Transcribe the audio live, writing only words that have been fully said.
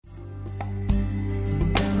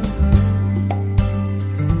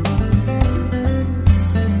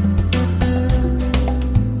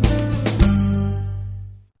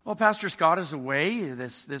Well, Pastor Scott is away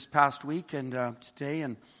this past week, and today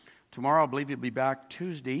and tomorrow. I believe he'll be back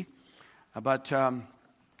Tuesday. But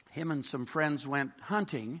him and some friends went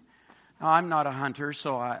hunting. Now, I'm not a hunter,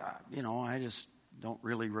 so I just don't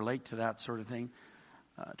really relate to that sort of thing.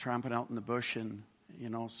 Tramping out in the bush and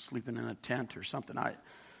sleeping in a tent or something.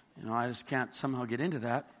 I just can't somehow get into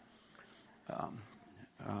that.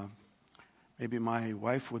 Maybe my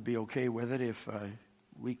wife would be okay with it if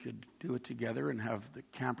we could do it together and have the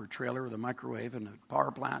camper trailer with a microwave and a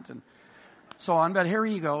power plant and so on. But here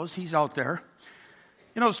he goes. He's out there.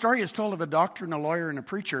 The story is told of a doctor and a lawyer and a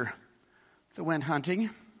preacher that went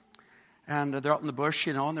hunting. And they're out in the bush,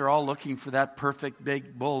 and they're all looking for that perfect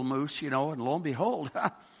big bull moose, and lo and behold,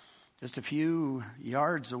 just a few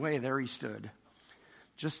yards away, there he stood.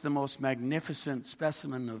 Just the most magnificent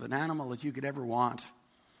specimen of an animal that you could ever want.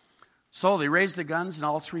 So they raised the guns, and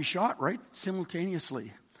all three shot right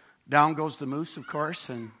simultaneously. Down goes the moose, of course,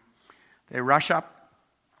 and they rush up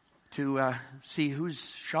to see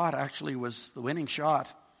whose shot actually was the winning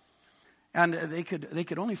shot. And they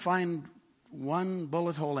could only find one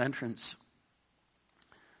bullet hole entrance.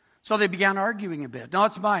 So they began arguing a bit. No,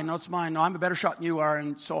 it's mine. No, I'm a better shot than you are,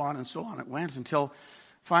 and so on and so on. It went until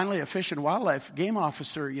finally a fish and wildlife game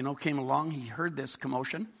officer, came along. He heard this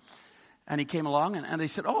commotion, and he came along, and they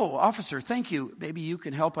said, "Oh, officer, thank you. Maybe you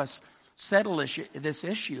can help us settle this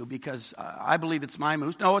issue because I believe it's my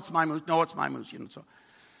moose. No, it's my moose. No, it's my moose."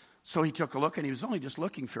 So he took a look, and he was only just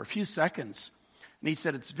looking for a few seconds, and he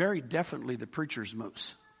said, "It's very definitely the preacher's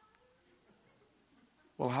moose."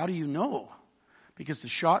 Well, how do you know? Because the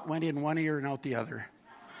shot went in one ear and out the other.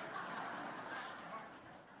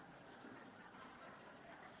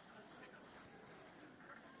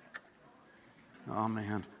 Oh,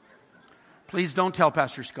 man. Please don't tell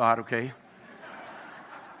Pastor Scott, okay?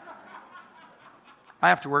 I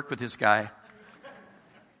have to work with this guy.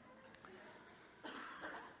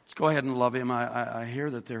 Let's go ahead and love him. I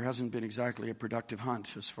hear that there hasn't been exactly a productive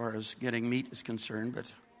hunt as far as getting meat is concerned,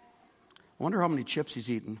 but I wonder how many chips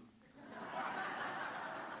he's eaten.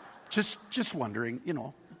 Just wondering,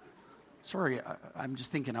 Sorry, I'm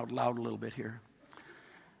just thinking out loud a little bit here.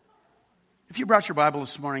 If you brought your Bible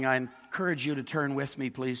this morning, I encourage you to turn with me,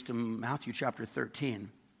 please, to Matthew chapter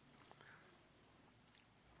 13.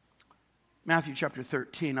 Matthew chapter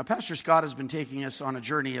 13. Now, Pastor Scott has been taking us on a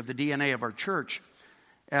journey of the DNA of our church,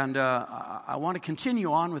 and I want to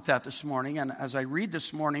continue on with that this morning. And as I read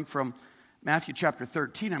this morning from Matthew chapter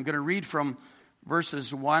 13, I'm going to read from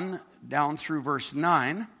verses 1 down through verse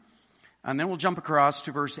 9. And then we'll jump across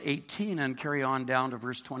to verse 18 and carry on down to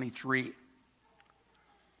verse 23.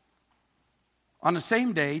 On the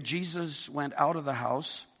same day, Jesus went out of the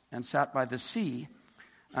house and sat by the sea,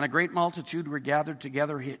 and a great multitude were gathered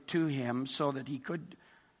together to him so he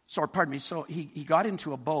got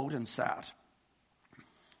into a boat and sat.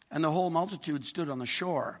 And the whole multitude stood on the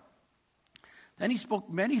shore. Then he spoke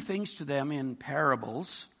many things to them in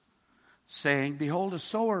parables, saying, "Behold, a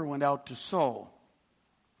sower went out to sow.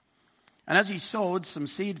 And as he sowed, some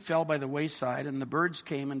seed fell by the wayside, and the birds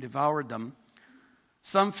came and devoured them.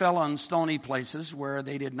 Some fell on stony places where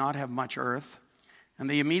they did not have much earth, and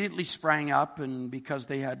they immediately sprang up, and because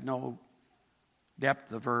they had no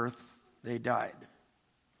depth of earth, they died.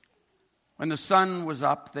 When the sun was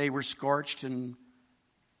up, they were scorched, and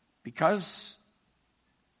because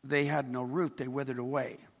they had no root, they withered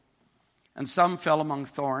away. And some fell among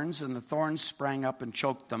thorns, and the thorns sprang up and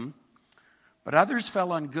choked them. But others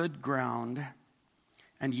fell on good ground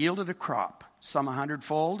and yielded a crop, some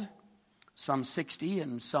 100-fold, some 60,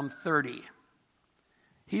 and some 30.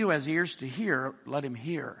 He who has ears to hear, let him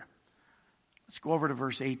hear." Let's go over to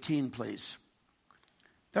verse 18, please.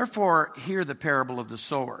 "Therefore, hear the parable of the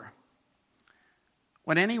sower.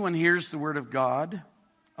 When anyone hears the word of God,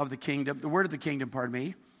 of the kingdom,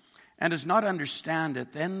 and does not understand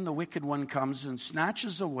it, then the wicked one comes and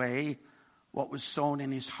snatches away what was sown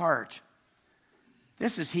in his heart.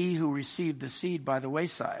 This is he who received the seed by the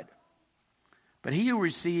wayside. But he who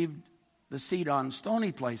received the seed on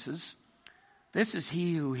stony places, this is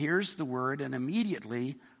he who hears the word and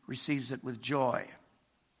immediately receives it with joy.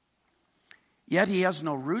 Yet he has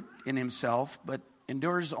no root in himself, but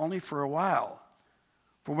endures only for a while.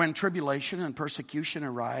 For when tribulation and persecution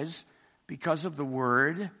arise because of the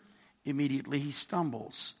word, immediately he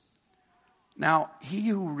stumbles. Now he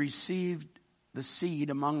who received the seed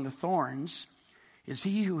among the thorns is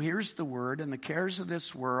he who hears the word, and the cares of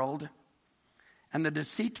this world and the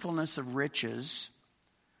deceitfulness of riches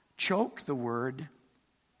choke the word,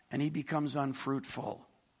 and he becomes unfruitful.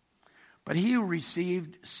 But he who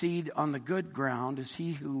received seed on the good ground is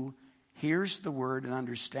he who hears the word and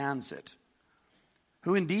understands it.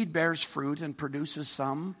 who indeed bears fruit and produces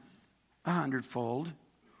some 100-fold,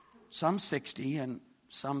 some 60, and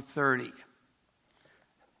some 30.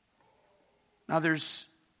 Now there's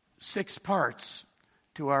 6 parts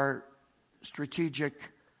to our strategic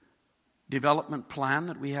development plan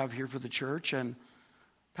that we have here for the church, and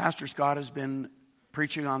Pastor Scott has been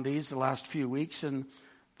preaching on these the last few weeks, and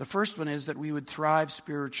the first one is that we would thrive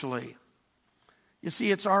spiritually. You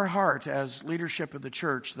see, it's our heart as leadership of the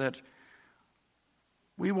church that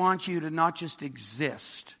we want you to not just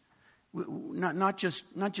exist, not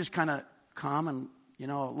just kind of come and,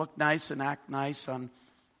 look nice and act nice on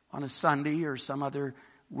a Sunday or some other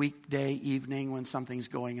weekday evening when something's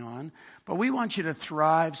going on, but we want you to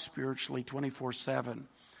thrive spiritually 24/7.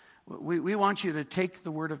 We want you to take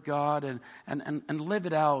the Word of God and live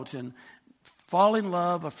it out and fall in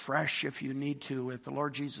love afresh if you need to with the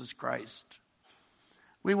Lord Jesus Christ.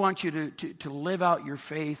 We want you to live out your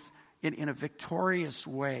faith in a victorious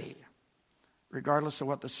way, regardless of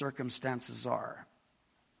what the circumstances are.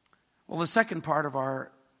 Well, the second part of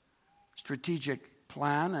our strategic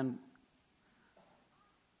plan and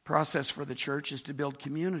process for the church is to build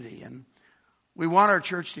community. And we want our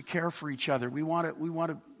church to care for each other. We want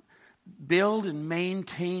to build and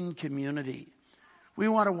maintain community. We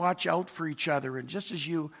want to watch out for each other. And just as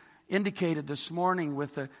you indicated this morning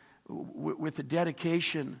with the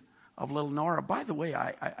dedication of little Nora, by the way,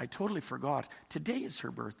 I totally forgot. Today is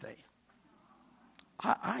her birthday.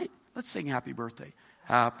 Let's sing happy birthday.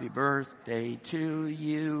 Happy birthday to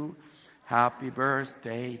you. Happy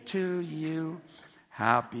birthday to you.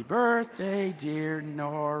 Happy birthday, dear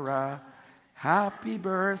Nora. Happy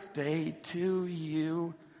birthday to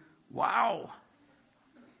you. Wow.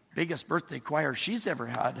 Biggest birthday choir she's ever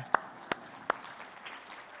had.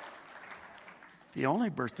 The only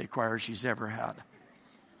birthday choir she's ever had.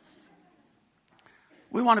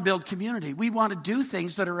 We want to build community. We want to do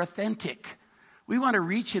things that are authentic. We want to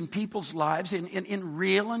reach in people's lives in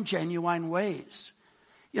real and genuine ways.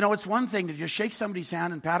 It's one thing to just shake somebody's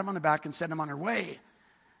hand and pat them on the back and send them on their way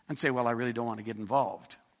and say, well, I really don't want to get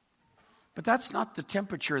involved. But that's not the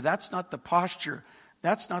temperature. That's not the posture.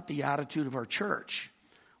 That's not the attitude of our church.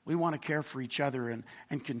 We want to care for each other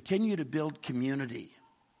and continue to build community.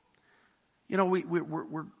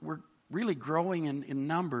 We're really growing in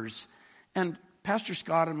numbers. And Pastor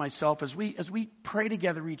Scott and myself, as we pray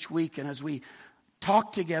together each week and as we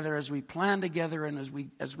talk together, as we plan together, and as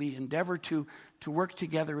we endeavor to work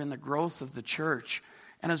together in the growth of the church,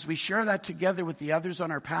 and as we share that together with the others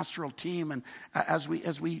on our pastoral team, and as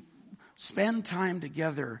we spend time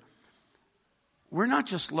together, we're not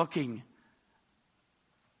just looking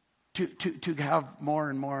to have more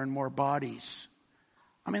and more and more bodies.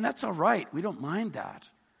 I mean, that's all right. We don't mind that.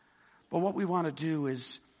 But what we want to do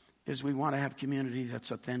is we want to have community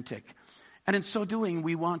that's authentic. And in so doing,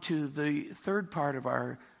 the third part of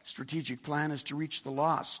our strategic plan is to reach the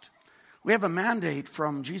lost. We have a mandate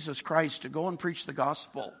from Jesus Christ to go and preach the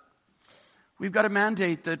gospel. We've got a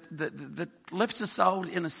mandate that lifts us out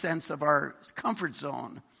in a sense of our comfort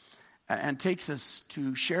zone and takes us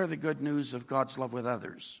to share the good news of God's love with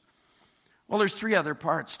others. Well, there's 3 other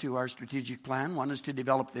parts to our strategic plan. One is to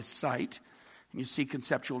develop this site. And you see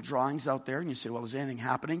conceptual drawings out there, and you say, well, is anything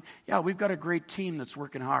happening? Yeah, we've got a great team that's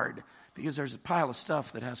working hard because there's a pile of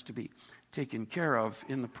stuff that has to be taken care of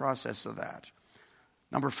in the process of that.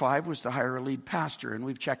 Number 5 was to hire a lead pastor, and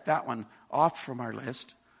we've checked that one off from our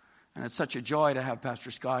list. And it's such a joy to have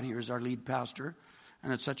Pastor Scott here as our lead pastor,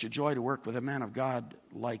 and it's such a joy to work with a man of God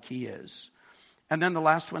like he is. And then the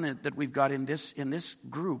last one that we've got in this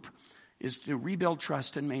group is to rebuild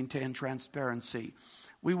trust and maintain transparency.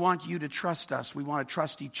 We want you to trust us. We want to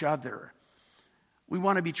trust each other. We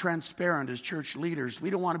want to be transparent as church leaders.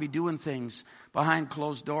 We don't want to be doing things behind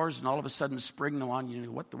closed doors and all of a sudden spring them on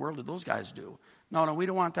you. What the world did those guys do? No, we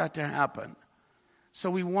don't want that to happen.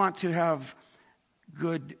 So we want to have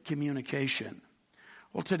good communication.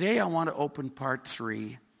 Well, today I want to open part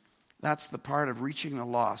 3. That's the part of reaching the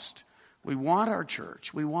lost. We want our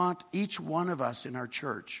church, we want each one of us in our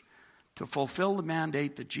church to fulfill the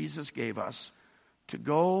mandate that Jesus gave us to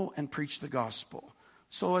go and preach the gospel.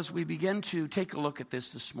 So as we begin to take a look at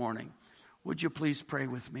this morning, would you please pray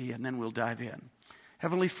with me, and then we'll dive in.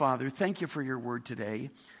 Heavenly Father, thank you for your word today.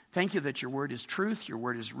 Thank you that your word is truth, your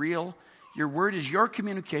word is real, your word is your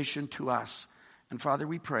communication to us. And Father,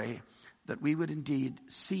 we pray that we would indeed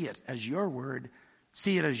see it as your word,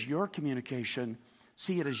 see it as your communication,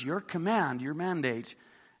 see it as your command, your mandate,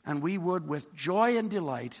 and we would with joy and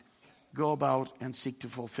delight go about and seek to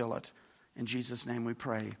fulfill it. In Jesus' name we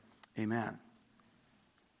pray. Amen.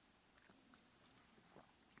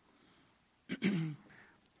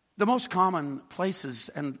 The most common places,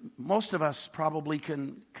 and most of us probably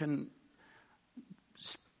can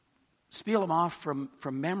spiel them off from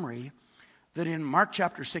memory, that in Mark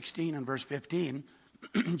chapter 16 and verse 15,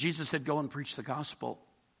 Jesus said, go and preach the gospel.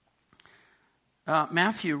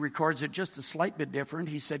 Matthew records it just a slight bit different.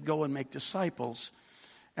 He said, go and make disciples.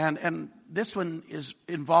 And this one is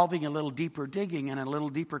involving a little deeper digging and a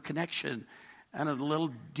little deeper connection and a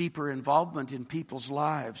little deeper involvement in people's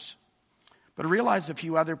lives. But realize a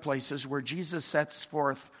few other places where Jesus sets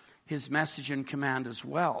forth his message and command as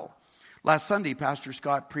well. Last Sunday, Pastor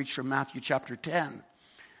Scott preached from Matthew chapter 10.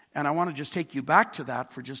 And I want to just take you back to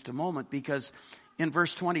that for just a moment, because in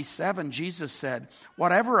verse 27, Jesus said,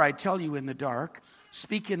 whatever I tell you in the dark,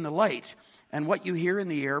 speak in the light. And what you hear in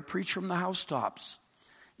the air, preach from the housetops.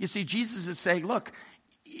 You see, Jesus is saying, look,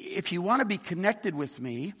 if you want to be connected with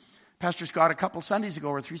me, Pastor Scott, a couple Sundays ago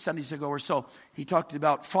or 3 Sundays ago or so, he talked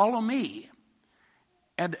about follow me.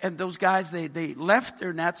 And those guys, they left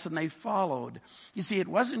their nets and they followed. You see, it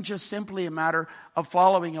wasn't just simply a matter of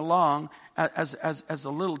following along as a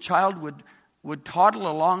little child would toddle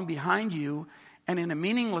along behind you and in a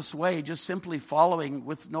meaningless way, just simply following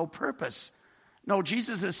with no purpose. No,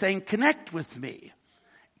 Jesus is saying, connect with me.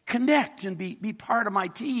 Connect and be part of my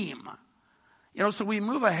team. You know, so we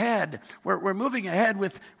move ahead. We're moving ahead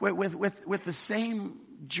with the same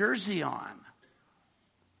jersey on.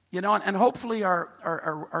 You know, and hopefully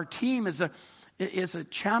our team is a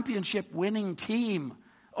championship winning team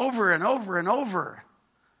over and over and over.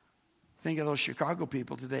 Think of those Chicago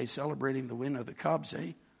people today celebrating the win of the Cubs,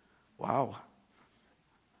 eh? Wow.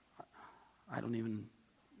 I don't even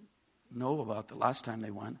know about the last time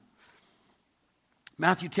they won.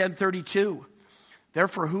 Matthew 10:32.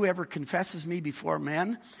 Therefore, whoever confesses me before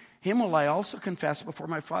men, him will I also confess before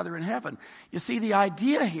my Father in heaven. You see, the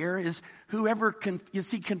idea here is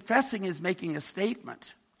confessing is making a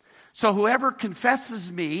statement. So whoever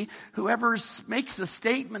confesses me, whoever makes a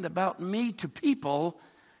statement about me to people,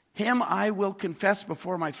 him I will confess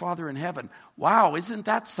before my Father in heaven. Wow, isn't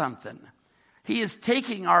that something? He is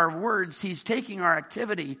taking our words, he's taking our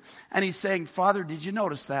activity, and he's saying, Father, did you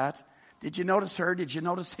notice that? Did you notice her? Did you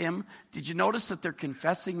notice him? Did you notice that they're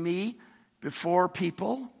confessing me before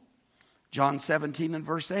people? John 17 and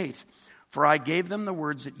verse 8. For I gave them the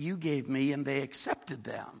words that you gave me, and they accepted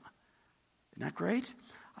them. Isn't that great?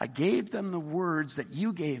 I gave them the words that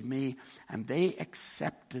you gave me, and they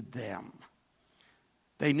accepted them.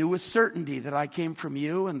 They knew with certainty that I came from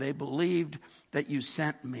you, and they believed that you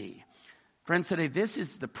sent me. Friends, today, this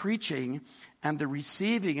is the preaching and the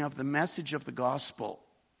receiving of the message of the gospel.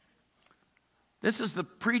 This is the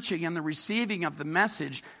preaching and the receiving of the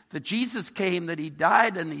message that Jesus came, that he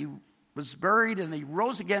died and he was buried and he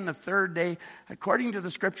rose again the third day. According to the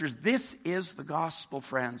scriptures, this is the gospel,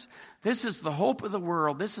 friends. This is the hope of the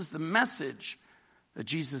world. This is the message that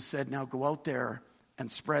Jesus said, now go out there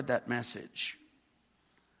and spread that message.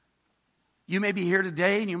 You may be here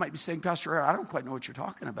today and you might be saying, Pastor, I don't quite know what you're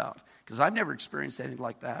talking about because I've never experienced anything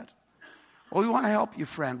like that. Well, we want to help you,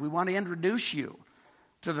 friend. We want to introduce you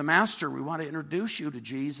to the Master. We want to introduce you to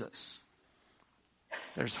Jesus.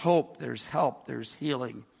 There's hope, there's help, there's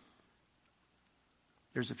healing.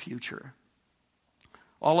 There's a future.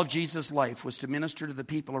 All of Jesus' life was to minister to the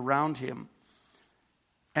people around him.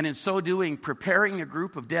 And in so doing, preparing a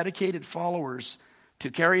group of dedicated followers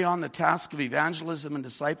to carry on the task of evangelism and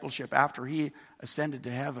discipleship after he ascended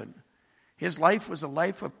to heaven. His life was a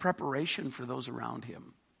life of preparation for those around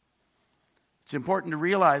him. It's important to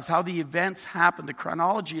realize how the events happened, the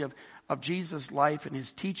chronology of Jesus' life and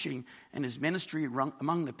his teaching and his ministry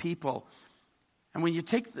among the people. And when you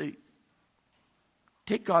take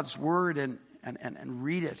God's word and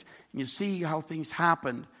read it, and you see how things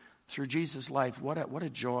happened through Jesus' life, what a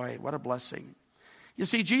joy, what a blessing. You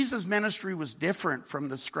see, Jesus' ministry was different from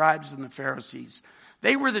the scribes and the Pharisees.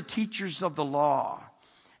 They were the teachers of the law,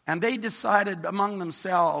 and they decided among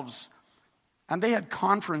themselves, and they had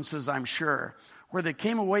conferences, I'm sure, where they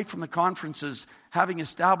came away from the conferences having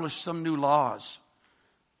established some new laws.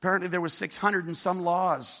 Apparently there was 600 and some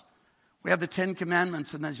laws. We have the 10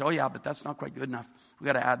 Commandments, and they say, oh yeah, but that's not quite good enough. We've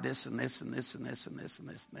got to add this and this and this and this and this and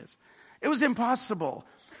this and this. It was impossible.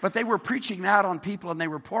 But they were preaching that on people, and they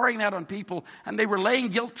were pouring that on people, and they were laying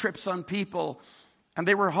guilt trips on people, and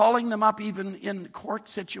they were hauling them up even in court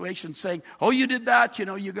situations saying, oh, you did that,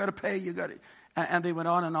 you got to pay, you got to. And they went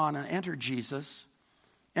on and entered Jesus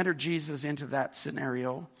into that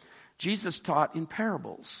scenario. Jesus taught in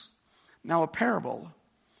parables. Now, a parable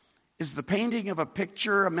is the painting of a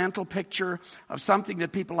picture, a mental picture of something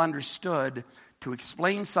that people understood to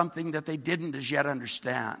explain something that they didn't as yet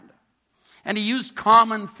understand. And he used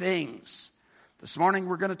common things This morning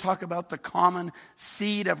we're going to talk about the common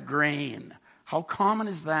seed of grain. How common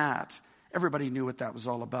is that? Everybody knew what that was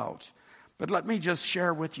all about. But let me just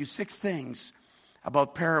share with you 6 things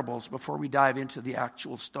about parables before we dive into the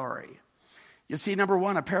actual story. You see, number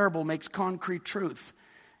 1, a parable makes concrete truth.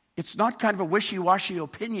 It's not kind of a wishy-washy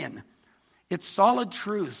opinion. It's solid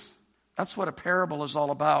truth. That's what a parable is all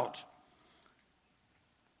about.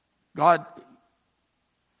 God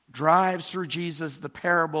drives through Jesus the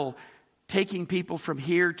parable, taking people from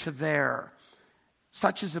here to there.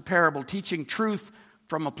 Such is a parable, teaching truth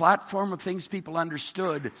from a platform of things people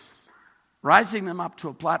understood, rising them up to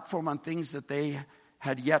a platform on things that they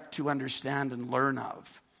had yet to understand and learn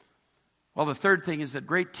of. Well, the third thing is that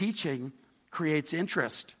great teaching creates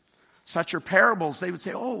interest. Such are parables. They would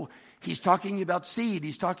say, oh, he's talking about seed.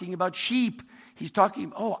 He's talking about sheep.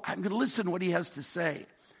 I'm going to listen to what he has to say.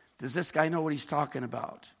 Does this guy know what he's talking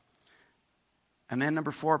about? And then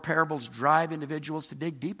number 4, parables drive individuals to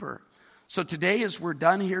dig deeper. So today, as we're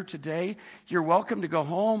done here today, you're welcome to go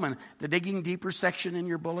home and the digging deeper section in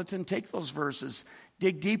your bulletin, take those verses,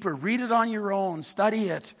 dig deeper, read it on your own, study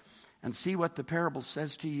it, and see what the parable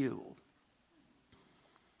says to you.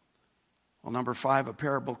 Well, number 5, a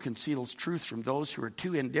parable conceals truth from those who are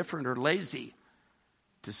too indifferent or lazy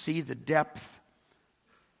to see the depth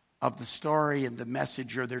of the story and the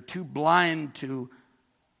message, or they're too blind to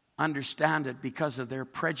understand it because of their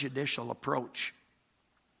prejudicial approach.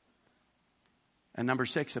 And number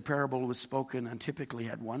 6, a parable was spoken and typically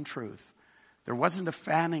had one truth. There wasn't a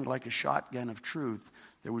fanning like a shotgun of truth.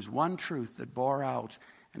 There was one truth that bore out,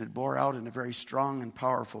 and it bore out in a very strong and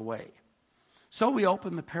powerful way. So we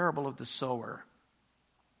open the parable of the sower.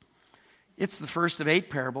 It's the first of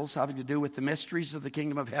 8 parables having to do with the mysteries of the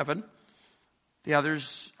kingdom of heaven. The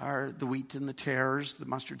others are the wheat and the tares, the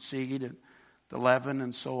mustard seed and the leaven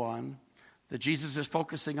and so on. That Jesus is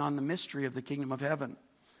focusing on the mystery of the kingdom of heaven.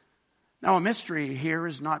 Now, a mystery here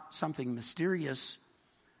is not something mysterious,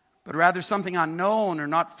 but rather something unknown or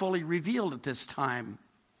not fully revealed at this time.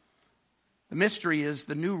 The mystery is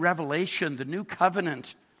the new revelation, the new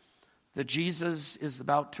covenant that Jesus is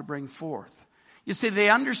about to bring forth. You see, they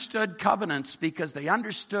understood covenants because they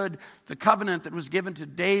understood the covenant that was given to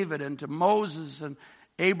David and to Moses and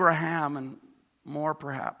Abraham and more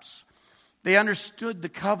perhaps. They understood the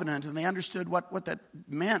covenant and they understood what that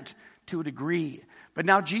meant to a degree. But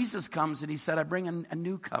now Jesus comes and he said, I bring a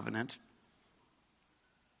new covenant.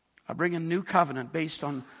 I bring a new covenant based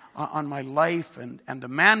on my life and the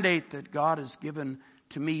mandate that God has given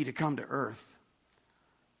to me to come to earth.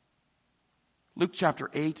 Luke chapter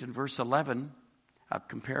 8 and verse 11, a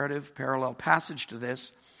comparative parallel passage to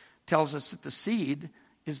this, tells us that the seed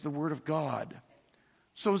is the word of God.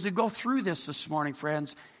 So as we go through this morning,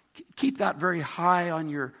 friends, keep that very high on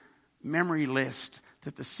your memory list,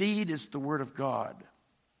 that the seed is the word of God.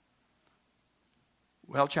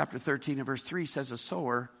 Well, chapter 13 and verse 3 says a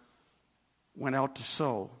sower went out to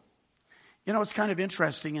sow. You know, it's kind of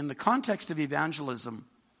interesting. In the context of evangelism,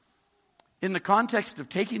 in the context of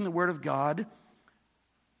taking the word of God,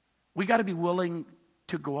 we got to be willing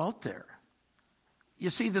to go out there. You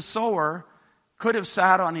see, the sower could have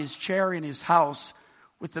sat on his chair in his house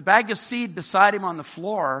with the bag of seed beside him on the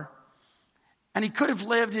floor, and he could have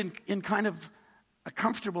lived in kind of a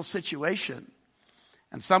comfortable situation.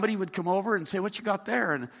 And somebody would come over and say, what you got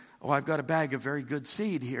there? And, I've got a bag of very good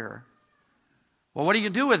seed here. Well, what do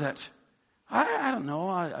you do with it? I don't know.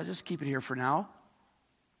 I just keep it here for now.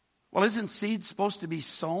 Well, isn't seed supposed to be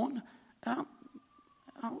sown?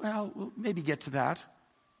 We'll maybe get to that.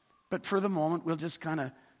 But for the moment, we'll just kind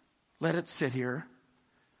of let it sit here.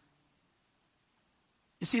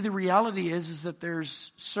 You see, the reality is that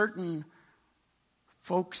there's certain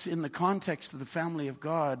folks in the context of the family of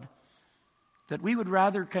God that we would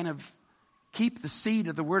rather kind of keep the seed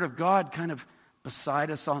of the Word of God kind of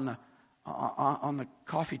beside us on the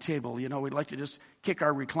coffee table. You know, we'd like to just kick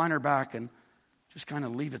our recliner back and just kind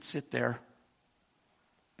of leave it sit there.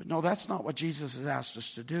 But no, that's not what Jesus has asked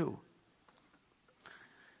us to do.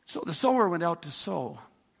 So the sower went out to sow.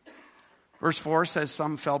 Verse 4 says,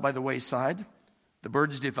 some fell by the wayside. The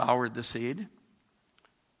birds devoured the seed.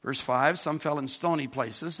 Verse 5, some fell in stony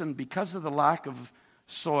places, and because of the lack of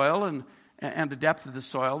soil and the depth of the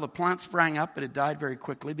soil, the plant sprang up, but it died very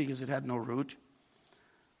quickly because it had no root.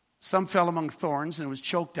 Some fell among thorns and was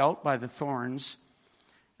choked out by the thorns.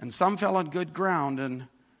 And some fell on good ground and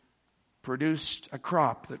produced a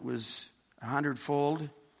crop that was 100-fold,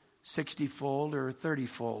 60-fold, or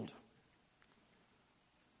 30-fold.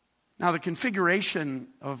 Now, the configuration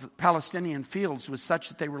of Palestinian fields was such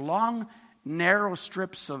that they were long, narrow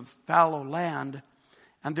strips of fallow land,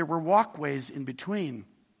 and there were walkways in between.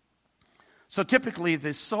 So typically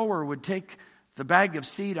the sower would take the bag of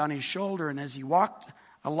seed on his shoulder, and as he walked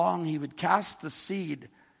along, he would cast the seed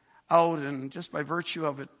out, and just by virtue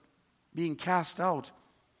of it being cast out,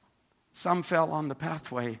 some fell on the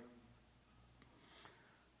pathway.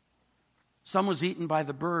 Some was eaten by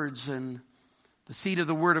the birds, and the seed of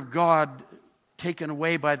the word of God taken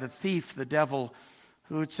away by the thief, the devil,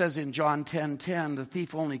 who it says in John 10:10, the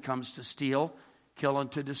thief only comes to steal, kill,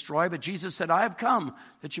 and to destroy. But Jesus said, I have come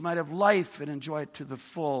that you might have life and enjoy it to the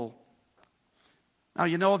full. Now,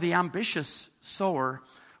 you know, the ambitious sower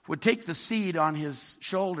would take the seed on his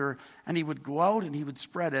shoulder, and he would go out and he would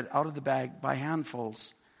spread it out of the bag by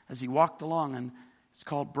handfuls as he walked along, and it's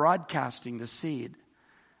called broadcasting the seed.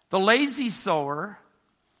 The lazy sower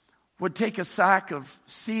would take a sack of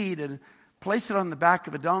seed and place it on the back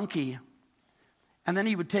of a donkey, and then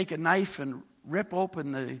he would take a knife and rip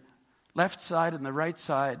open the left side and the right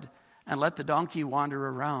side and let the donkey wander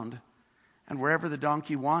around. And wherever the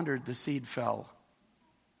donkey wandered, the seed fell.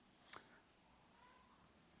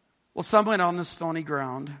 Well, some went on the stony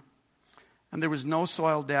ground, and there was no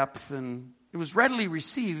soil depth, and it was readily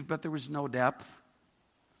received, but there was no depth.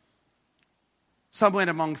 Some went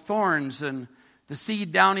among thorns, and the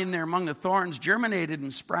seed down in there among the thorns germinated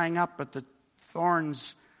and sprang up, but the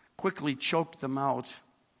thorns quickly choked them out.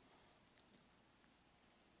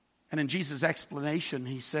 And in Jesus' explanation,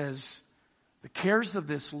 he says, the cares of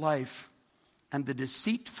this life and the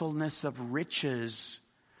deceitfulness of riches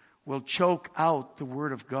will choke out the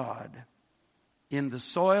word of God in the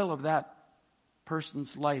soil of that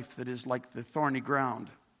person's life that is like the thorny ground.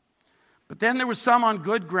 But then there was some on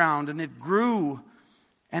good ground, and it grew,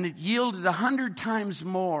 and it yielded 100 times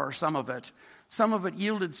more, some of it. Some of it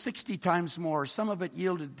yielded 60 times more. Some of it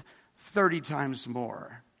yielded 30 times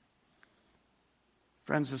more.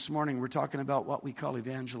 Friends, this morning we're talking about what we call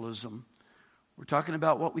evangelism. We're talking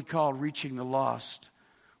about what we call reaching the lost.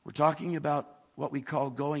 We're talking about what we call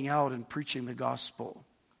going out and preaching the gospel.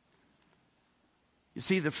 You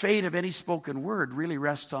see, the fate of any spoken word really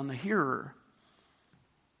rests on the hearer.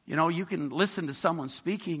 You know, you can listen to someone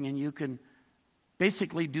speaking and you can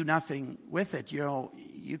basically do nothing with it. You know,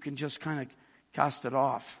 you can just kind of cast it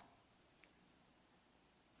off.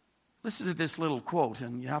 Listen to this little quote,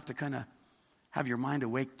 and you have to kind of have your mind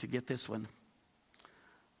awake to get this one.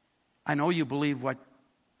 I know you believe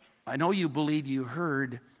you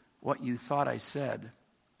heard what you thought I said,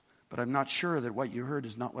 but I'm not sure that what you heard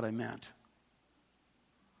is not what I meant.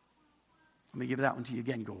 Let me give that one to you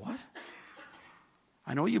again. You go, what?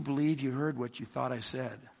 I know you believe you heard what you thought I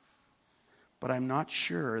said, but I'm not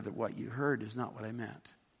sure that what you heard is not what I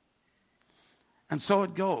meant. And so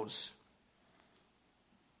it goes.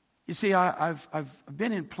 You see, I've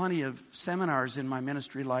been in plenty of seminars in my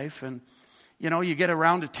ministry life, and you know, you get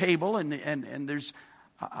around a table and there's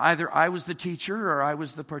either I was the teacher or I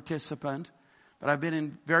was the participant, but I've been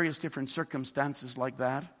in various different circumstances like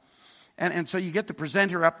that. And so you get the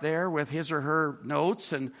presenter up there with his or her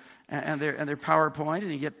notes and their PowerPoint,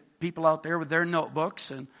 and you get people out there with their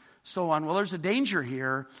notebooks and so on. Well, there's a danger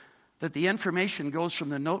here that the information goes from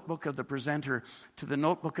the notebook of the presenter to the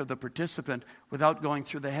notebook of the participant without going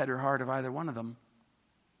through the head or heart of either one of them.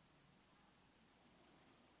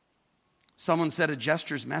 Someone said a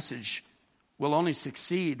gesture's message will only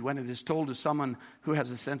succeed when it is told to someone who has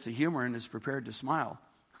a sense of humor and is prepared to smile.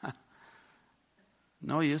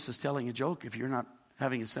 No use is telling a joke if you're not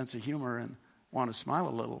having a sense of humor and want to smile a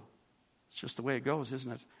little. It's just the way it goes,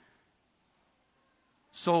 isn't it?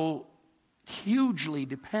 So hugely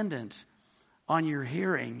dependent on your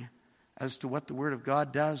hearing as to what the Word of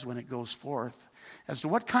God does when it goes forth, as to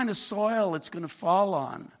what kind of soil it's going to fall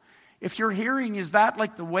on. If your hearing is that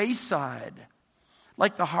like the wayside,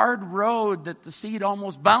 like the hard road that the seed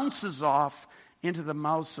almost bounces off into the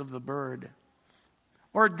mouth of the bird,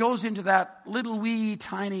 or it goes into that little wee,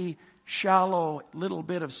 tiny, shallow little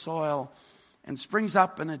bit of soil and springs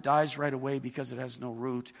up and it dies right away because it has no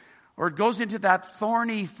root, or it goes into that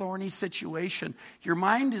thorny situation. Your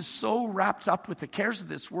mind is so wrapped up with the cares of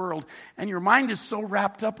this world, and your mind is so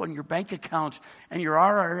wrapped up on your bank account and your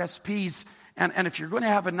RRSPs, and if you're going to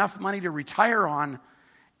have enough money to retire on,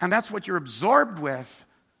 and that's what you're absorbed with,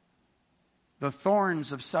 the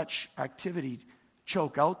thorns of such activity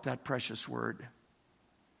choke out that precious word.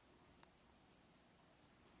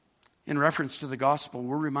 In reference to the gospel,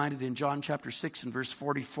 we're reminded in John chapter 6 and verse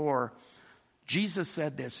 44, Jesus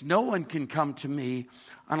said this, "No one can come to me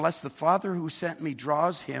unless the Father who sent me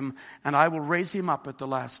draws him, and I will raise him up at the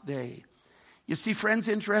last day." You see, friends,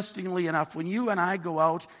 interestingly enough, when you and I go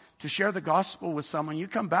out to share the gospel with someone. You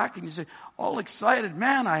come back and you say, all excited,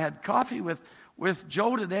 man, I had coffee with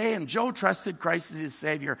Joe today, and Joe trusted Christ as his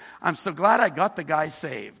Savior. I'm so glad I got the guy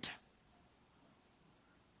saved.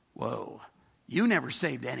 Whoa, you never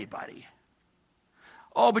saved anybody.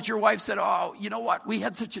 Oh, but your wife said, oh, you know what? We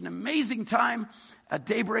had such an amazing time at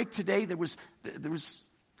Daybreak today. There was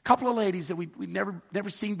a couple of ladies that we'd never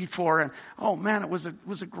seen before, and oh man, it was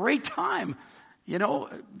a great time. You know,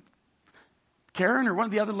 Karen or one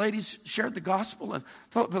of the other ladies shared the gospel, and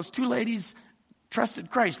those two ladies trusted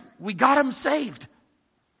Christ. We got them saved.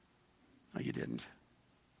 No, you didn't.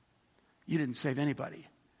 You didn't save anybody.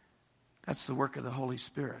 That's the work of the Holy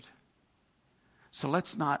Spirit. So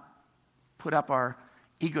let's not put up our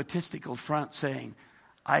egotistical front saying,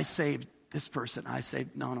 I saved this person.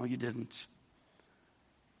 No, you didn't.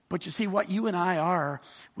 But you see, what you and I are,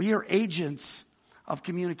 we are agents of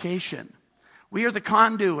communication. We are the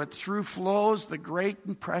conduit through flows the great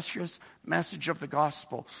and precious message of the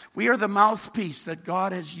gospel. We are the mouthpiece that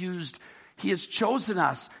God has used. He has chosen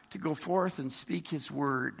us to go forth and speak His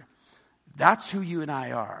word. That's who you and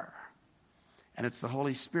I are. And it's the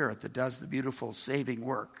Holy Spirit that does the beautiful saving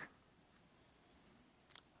work.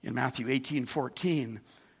 In Matthew 18:14,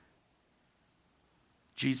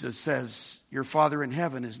 Jesus says, your Father in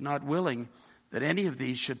heaven is not willing that any of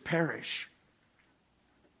these should perish.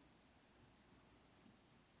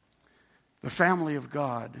 The family of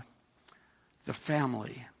God, the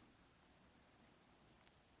family.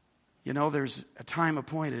 You know, there's a time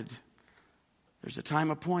appointed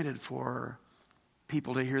for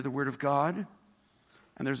people to hear the word of God,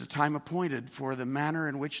 and there's a time appointed for the manner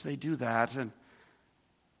in which they do that. And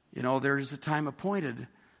you know, there is a time appointed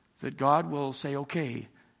that God will say, okay,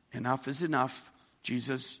 enough is enough.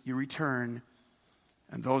 Jesus, you return.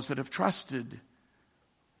 And those that have trusted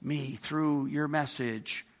me through your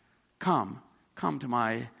message, come to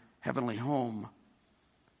my heavenly home.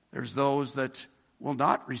 There's those that will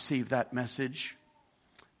not receive that message.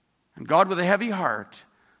 And God, with a heavy heart,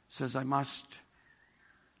 says, I must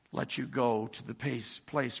let you go to the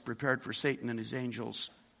place prepared for Satan and his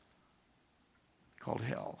angels, called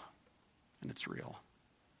hell. And it's real.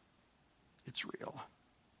 It's real.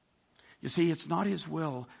 You see, it's not His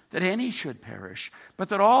will that any should perish, but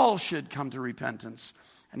that all should come to repentance.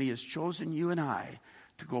 And He has chosen you and I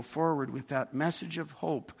to go forward with that message of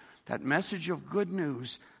hope, that message of good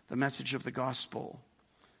news, the message of the gospel.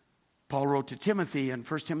 Paul wrote to Timothy in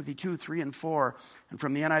 1 Timothy 2:3 and 4, and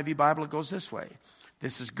from the NIV Bible it goes this way.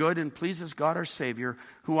 This is good and pleases God our Savior,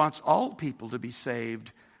 who wants all people to be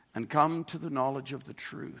saved and come to the knowledge of the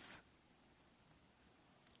truth.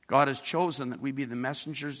 God has chosen that we be the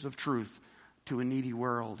messengers of truth to a needy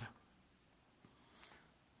world.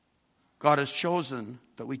 God has chosen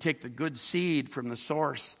that we take the good seed from the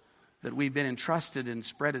source that we've been entrusted and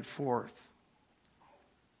spread it forth.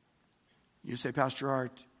 You say, Pastor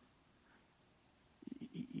Art,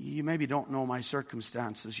 you maybe don't know my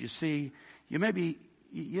circumstances. You see, you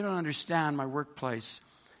don't understand my workplace.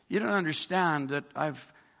 You don't understand that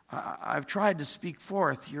I've tried to speak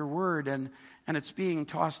forth your word, and it's being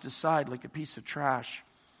tossed aside like a piece of trash.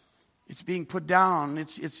 It's being put down.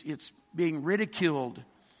 It's being ridiculed.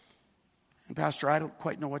 And Pastor, I don't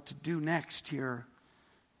quite know what to do next here.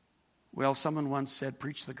 Well, someone once said,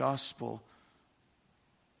 preach the gospel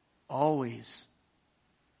always,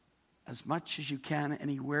 as much as you can,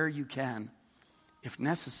 anywhere you can. If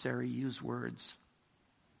necessary, use words.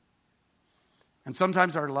 And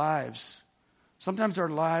sometimes our lives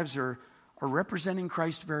are representing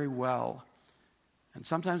Christ very well. And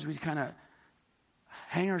sometimes we kind of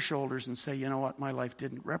hang our shoulders and say, you know what, my life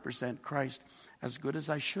didn't represent Christ as good as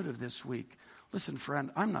I should have this week. Listen, friend,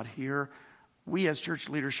 I'm not here. We as church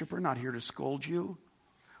leadership are not here to scold you.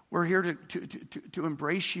 We're here to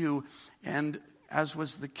embrace you. And as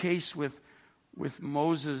was the case with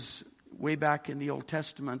Moses way back in the Old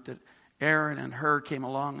Testament, that Aaron and Hur came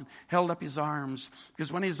along and held up his arms.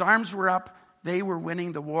 Because when his arms were up, they were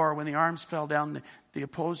winning the war. When the arms fell down, the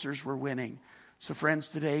opposers were winning. So friends,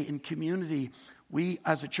 today in community, we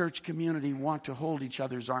as a church community want to hold each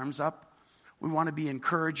other's arms up. We want to be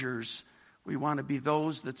encouragers. We want to be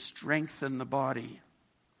those that strengthen the body.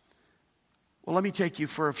 Well, let me take you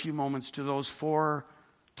for a few moments to those 4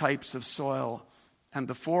 types of soil and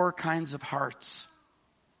the 4 kinds of hearts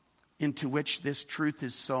into which this truth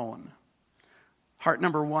is sown. Heart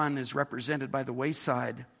number 1 is represented by the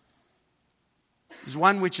wayside. Is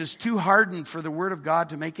one which is too hardened for the word of God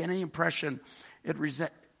to make any impression. It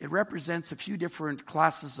represents a few different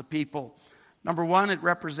classes of people. Number 1, it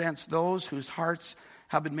represents those whose hearts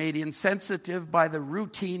have been made insensitive by the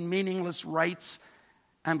routine, meaningless rites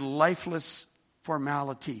and lifeless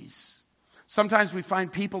formalities. Sometimes we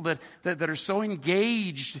find people that are so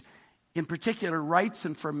engaged in particular rites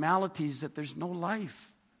and formalities that there's no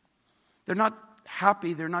life. They're not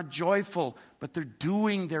happy, they're not joyful, but they're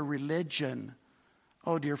doing their religion.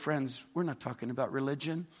 Oh, dear friends, we're not talking about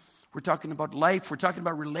religion. We're talking about life. We're talking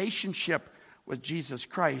about relationship with Jesus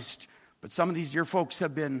Christ. But some of these dear folks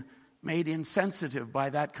have been made insensitive by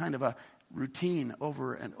that kind of a routine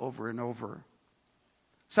over and over and over.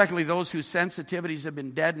 Secondly, those whose sensitivities have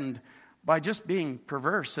been deadened by just being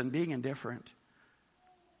perverse and being indifferent.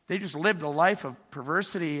 They just lived a life of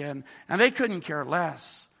perversity and they couldn't care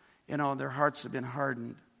less. Their hearts have been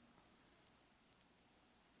hardened.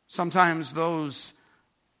 Sometimes those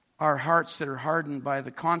are hearts that are hardened by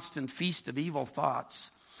the constant feast of evil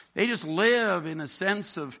thoughts. They just live in a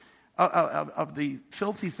sense of the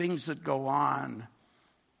filthy things that go on.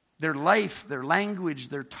 Their life, their language,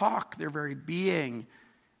 their talk, their very being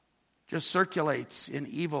just circulates in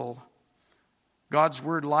evil. God's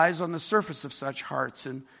word lies on the surface of such hearts,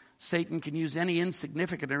 and Satan can use any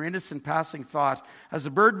insignificant or innocent passing thought as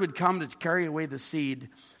a bird would come to carry away the seed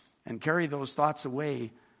and carry those thoughts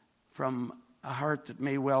away from a heart that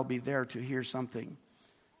may well be there to hear something.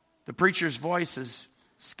 The preacher's voice has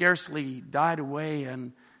scarcely died away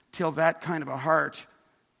until that kind of a heart,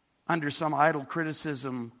 under some idle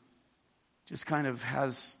criticism, just kind of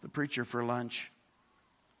has the preacher for lunch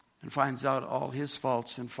and finds out all his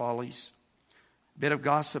faults and follies. A bit of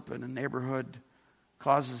gossip in a neighborhood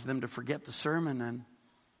causes them to forget the sermon, and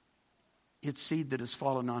it's seed that has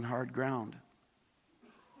fallen on hard ground.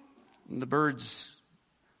 And the birds,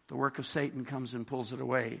 the work of Satan, comes and pulls it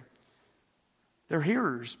away. They're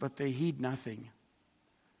hearers, but they heed nothing.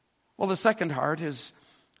 Well, the second heart is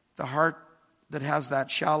the heart that has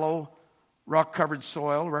that shallow, rock-covered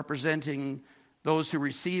soil, representing those who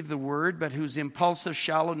receive the word, but whose impulsive,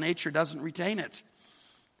 shallow nature doesn't retain it.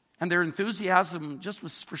 And their enthusiasm just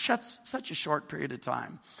was for such a short period of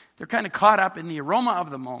time. They're kind of caught up in the aroma of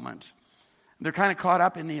the moment. They're kind of caught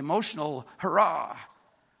up in the emotional hurrah.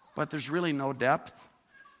 But there's really no depth.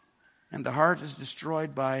 And the heart is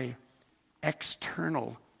destroyed by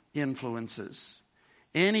external influences.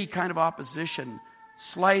 Any kind of opposition,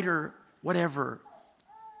 slight or whatever,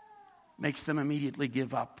 makes them immediately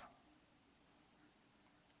give up.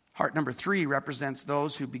 Heart number 3 represents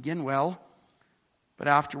those who begin well, but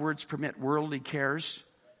afterwards permit worldly cares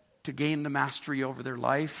to gain the mastery over their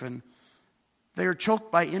life, and they are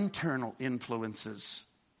choked by internal influences.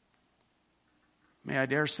 May I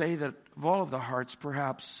dare say that of all of the hearts,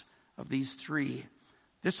 perhaps, of these 3,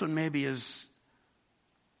 this one maybe is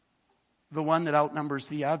the one that outnumbers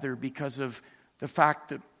the other because of the fact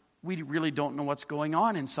that we really don't know what's going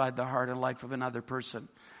on inside the heart and life of another person.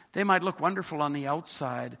 They might look wonderful on the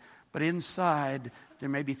outside, but inside there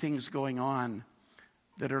may be things going on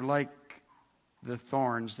that are like the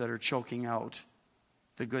thorns that are choking out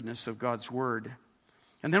the goodness of God's word.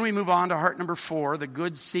 And then we move on to heart number 4. The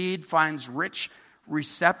good seed finds rich,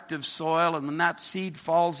 receptive soil, and when that seed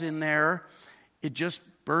falls in there, it just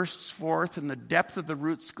bursts forth, and the depth of the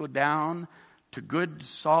roots go down to good,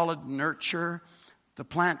 solid nurture. The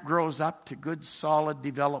plant grows up to good, solid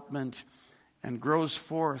development and grows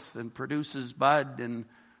forth and produces bud and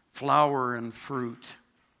flower and fruit.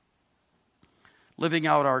 Living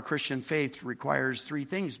out our Christian faith requires 3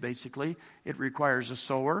 things, basically. It requires a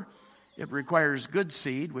sower. It requires good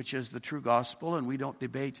seed, which is the true gospel, and we don't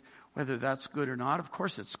debate whether that's good or not. Of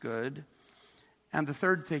course it's good. And the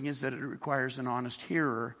third thing is that it requires an honest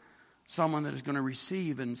hearer, someone that is going to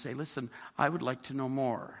receive and say, listen, I would like to know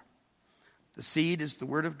more. The seed is the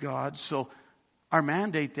word of God, so our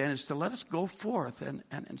mandate then is to let us go forth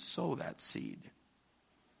and sow that seed.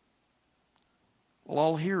 Well,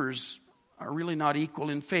 all hearers are really not equal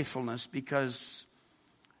in faithfulness because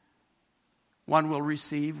one will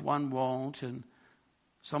receive, one won't. And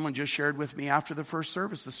someone just shared with me after the first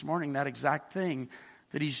service this morning that exact thing,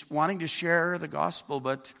 that he's wanting to share the gospel,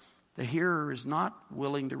 but the hearer is not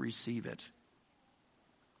willing to receive it.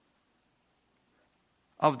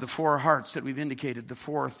 Of the 4 hearts that we've indicated, the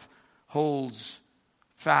 4th holds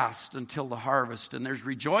fast until the harvest, and there's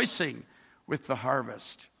rejoicing with the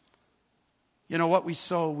harvest. You know, what we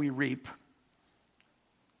sow, we reap.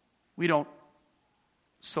 We don't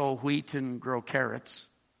sow wheat and grow carrots.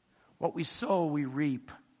 What we sow, we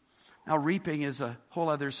reap. Now, reaping is a whole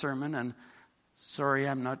other sermon, and sorry,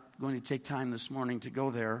 I'm not going to take time this morning to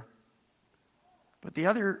go there. But the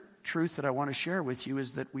other truth that I want to share with you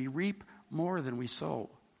is that we reap more than we sow.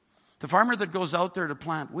 The farmer that goes out there to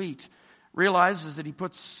plant wheat realizes that he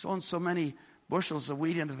puts so and so many bushels of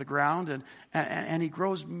wheat into the ground, and he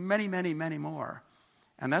grows many, many, many more.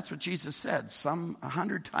 And that's what Jesus said. Some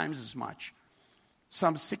 100 times as much.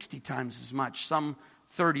 Some 60 times as much. Some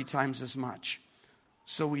 30 times as much.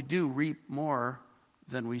 So we do reap more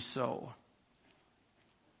than we sow.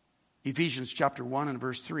 Ephesians chapter 1 and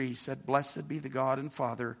verse 3 said, "Blessed be the God and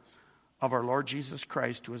Father of our Lord Jesus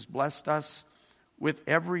Christ, who has blessed us with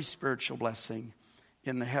every spiritual blessing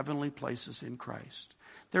in the heavenly places in Christ."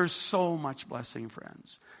 There's so much blessing,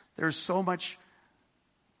 friends. There's so much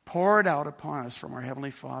poured out upon us from our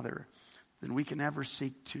Heavenly Father than we can ever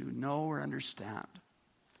seek to know or understand.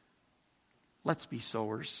 Let's be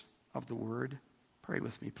sowers of the Word. Pray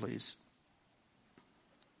with me, please.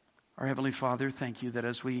 Our Heavenly Father, thank you that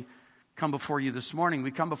as we come before you this morning,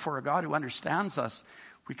 we come before a God who understands us.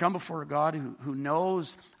 We come before a God who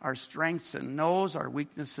knows our strengths and knows our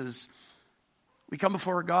weaknesses. We come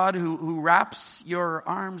before a God who wraps your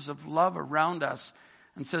arms of love around us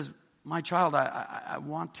and says, "My child, I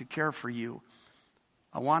want to care for you.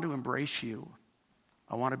 I want to embrace you.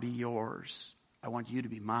 I want to be yours. I want you to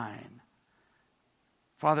be mine."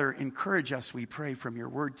 Father, encourage us, we pray, from your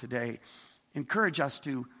word today. Encourage us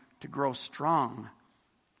to grow strong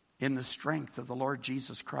in the strength of the Lord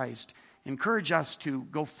Jesus Christ. Encourage us to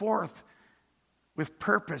go forth with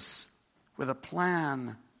purpose, with a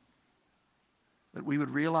plan, that we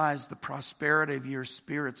would realize the prosperity of your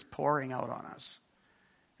Spirit's pouring out on us.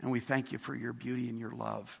 And we thank you for your beauty and your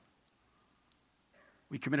love.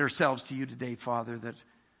 We commit ourselves to you today, Father, that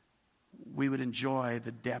we would enjoy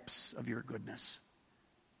the depths of your goodness.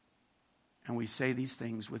 And we say these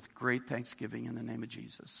things with great thanksgiving in the name of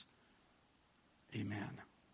Jesus. Amen.